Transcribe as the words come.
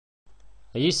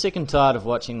Are you sick and tired of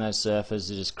watching those surfers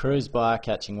who just cruise by,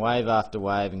 catching wave after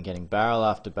wave and getting barrel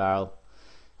after barrel?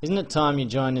 Isn't it time you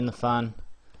joined in the fun?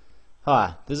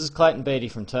 Hi, this is Clayton Beattie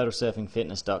from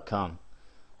TotalSurfingFitness.com.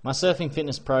 My surfing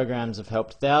fitness programs have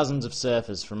helped thousands of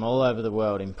surfers from all over the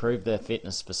world improve their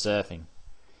fitness for surfing.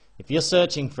 If you're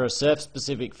searching for a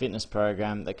surf-specific fitness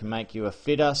program that can make you a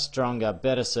fitter, stronger,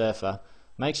 better surfer,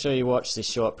 make sure you watch this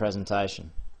short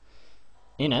presentation.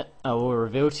 In it, I will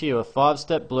reveal to you a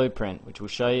 5-step blueprint which will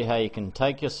show you how you can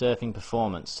take your surfing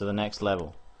performance to the next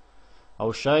level. I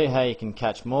will show you how you can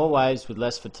catch more waves with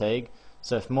less fatigue,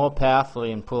 surf more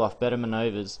powerfully and pull off better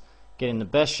maneuvers, get in the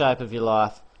best shape of your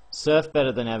life, surf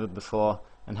better than ever before,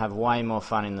 and have way more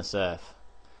fun in the surf.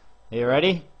 Are you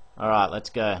ready? Alright,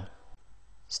 let's go.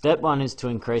 Step 1 is to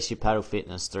increase your paddle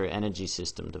fitness through energy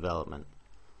system development.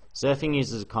 Surfing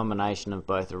uses a combination of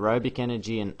both aerobic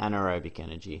energy and anaerobic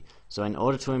energy, so in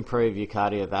order to improve your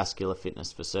cardiovascular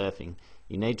fitness for surfing,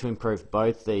 you need to improve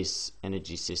both these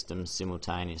energy systems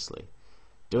simultaneously.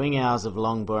 Doing hours of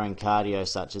long boring cardio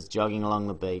such as jogging along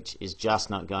the beach is just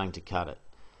not going to cut it.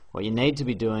 What you need to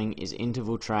be doing is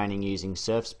interval training using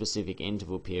surf-specific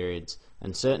interval periods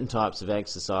and certain types of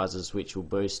exercises which will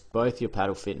boost both your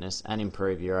paddle fitness and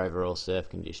improve your overall surf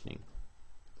conditioning.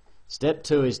 Step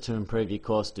 2 is to improve your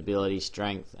core stability,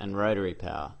 strength and rotary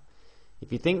power.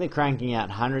 If you think that cranking out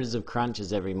hundreds of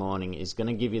crunches every morning is going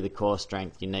to give you the core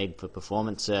strength you need for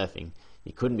performance surfing,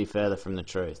 you couldn't be further from the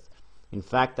truth. In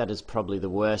fact, that is probably the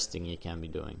worst thing you can be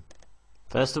doing.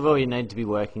 First of all, you need to be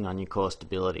working on your core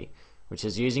stability, which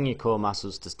is using your core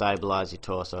muscles to stabilize your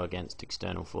torso against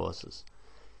external forces.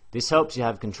 This helps you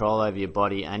have control over your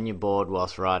body and your board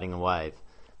whilst riding a wave.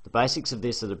 The basics of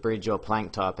this are the bridge or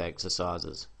plank type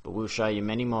exercises, but we'll show you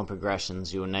many more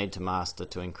progressions you will need to master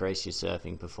to increase your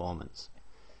surfing performance.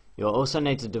 You'll also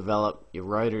need to develop your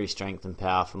rotary strength and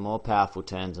power for more powerful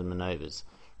turns and maneuvers.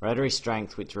 Rotary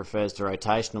strength, which refers to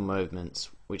rotational movements,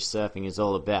 which surfing is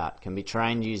all about, can be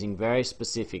trained using very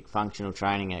specific functional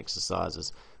training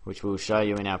exercises, which we'll show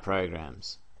you in our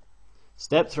programs.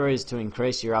 Step 3 is to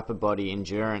increase your upper body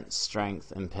endurance,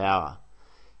 strength and power.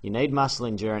 You need muscle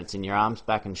endurance in your arms,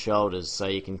 back and shoulders so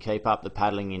you can keep up the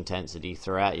paddling intensity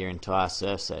throughout your entire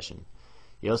surf session.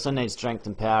 You also need strength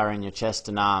and power in your chest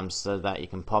and arms so that you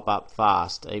can pop up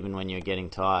fast even when you're getting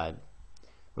tired.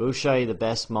 We'll show you the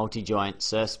best multi-joint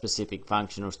surf-specific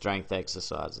functional strength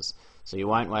exercises so you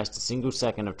won't waste a single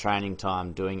second of training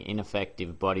time doing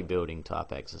ineffective bodybuilding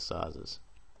type exercises.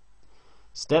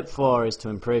 Step 4 is to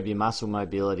improve your muscle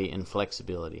mobility and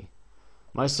flexibility.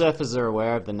 Most surfers are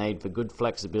aware of the need for good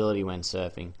flexibility when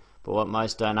surfing, but what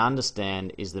most don't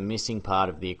understand is the missing part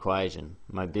of the equation,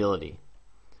 mobility.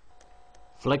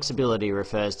 Flexibility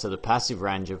refers to the passive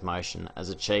range of motion as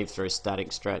achieved through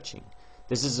static stretching.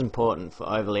 This is important for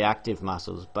overly active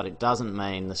muscles, but it doesn't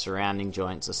mean the surrounding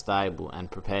joints are stable and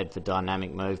prepared for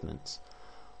dynamic movements.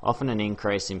 Often an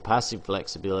increase in passive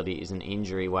flexibility is an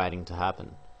injury waiting to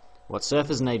happen. What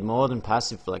surfers need more than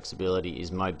passive flexibility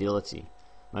is mobility.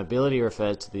 Mobility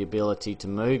refers to the ability to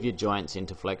move your joints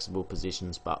into flexible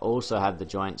positions but also have the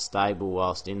joints stable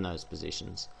whilst in those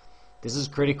positions. This is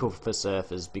critical for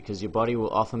surfers because your body will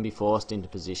often be forced into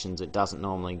positions it doesn't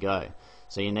normally go,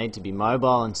 so you need to be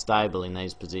mobile and stable in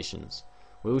these positions.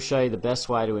 We will show you the best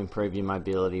way to improve your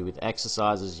mobility with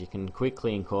exercises you can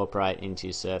quickly incorporate into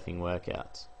your surfing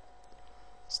workouts.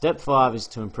 Step 5 is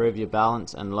to improve your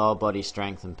balance and lower body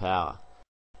strength and power.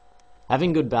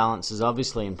 Having good balance is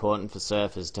obviously important for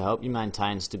surfers to help you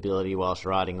maintain stability whilst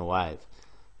riding a wave.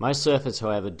 Most surfers,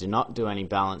 however, do not do any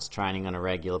balance training on a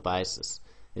regular basis.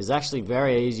 It is actually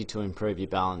very easy to improve your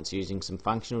balance using some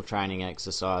functional training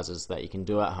exercises that you can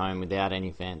do at home without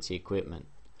any fancy equipment.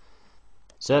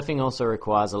 Surfing also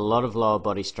requires a lot of lower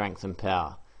body strength and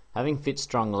power. Having fit,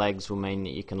 strong legs will mean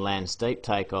that you can land steep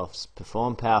takeoffs,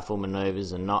 perform powerful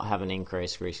maneuvers and not have an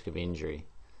increased risk of injury.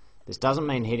 This doesn't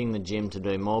mean hitting the gym to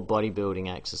do more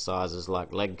bodybuilding exercises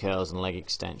like leg curls and leg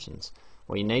extensions.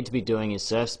 What you need to be doing is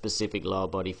surf-specific lower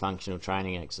body functional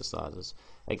training exercises.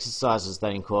 Exercises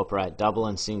that incorporate double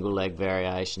and single leg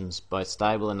variations, both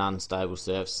stable and unstable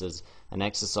surfaces, and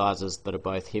exercises that are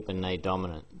both hip and knee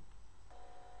dominant.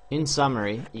 In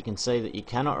summary, you can see that you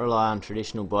cannot rely on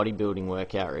traditional bodybuilding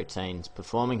workout routines,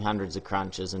 performing hundreds of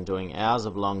crunches and doing hours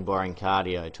of long boring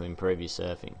cardio to improve your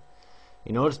surfing.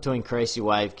 In order to increase your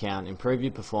wave count, improve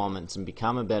your performance and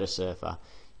become a better surfer,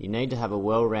 you need to have a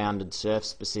well-rounded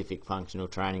surf-specific functional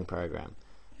training program.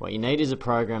 What you need is a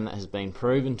program that has been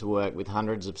proven to work with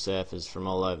hundreds of surfers from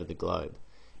all over the globe.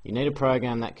 You need a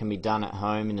program that can be done at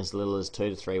home in as little as 2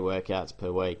 to 3 workouts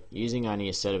per week, using only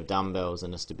a set of dumbbells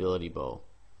and a stability ball.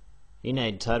 You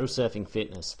need Total Surfing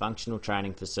Fitness functional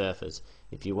training for surfers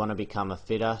if you want to become a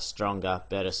fitter, stronger,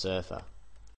 better surfer.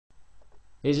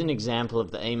 Here's an example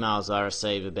of the emails I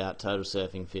receive about Total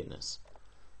Surfing Fitness.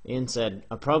 Ian said,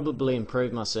 "I probably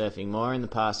improved my surfing more in the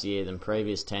past year than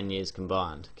previous 10 years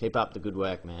combined. Keep up the good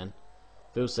work, man."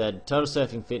 Phil said, "Total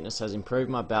Surfing Fitness has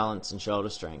improved my balance and shoulder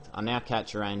strength. I now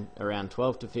catch around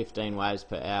 12 to 15 waves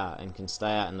per hour and can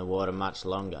stay out in the water much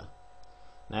longer."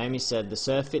 Naomi said, "The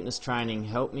surf fitness training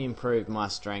helped me improve my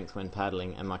strength when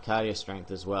paddling and my cardio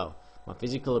strength as well. My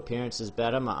physical appearance is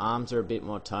better, my arms are a bit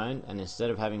more toned, and instead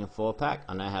of having a 4-pack,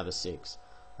 I now have a 6.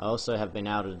 I also have been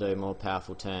able to do more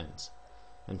powerful turns."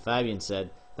 And Fabian said,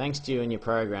 "Thanks to you and your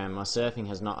program, my surfing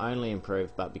has not only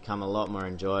improved but become a lot more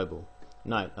enjoyable.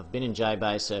 Note, I've been in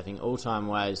J-Bay surfing all-time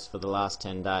waves for the last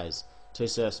 10 days, 2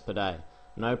 surfs per day.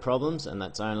 No problems, and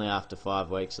that's only after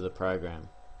 5 weeks of the program."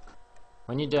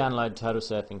 When you download Total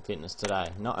Surfing Fitness today,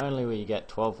 not only will you get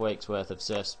 12 weeks worth of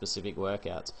surf-specific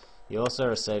workouts, you also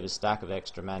receive a stack of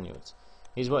extra manuals.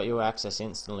 Here's what you'll access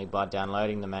instantly by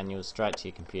downloading the manuals straight to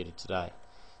your computer today.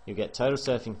 You'll get Total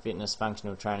Surfing Fitness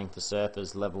Functional Training for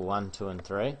Surfers Level 1, 2 and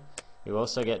 3. You'll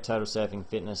also get Total Surfing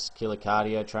Fitness Killer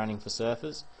Cardio Training for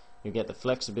Surfers. You'll get the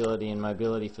Flexibility and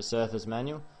Mobility for Surfers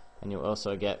manual, and you'll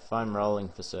also get Foam Rolling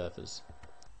for Surfers.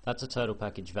 That's a total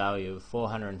package value of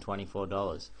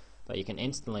 $424, but you can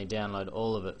instantly download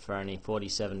all of it for only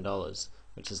 $47,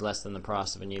 which is less than the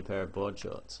price of a new pair of board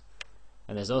shorts.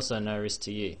 And there's also no risk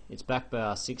to you. It's backed by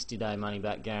our 60-day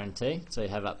money-back guarantee, so you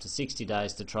have up to 60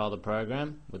 days to trial the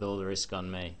program with all the risk on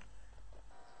me.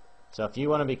 So if you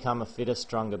want to become a fitter,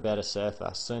 stronger, better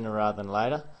surfer sooner rather than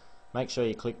later, make sure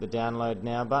you click the download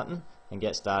now button and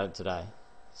get started today.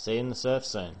 See you in the surf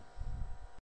soon.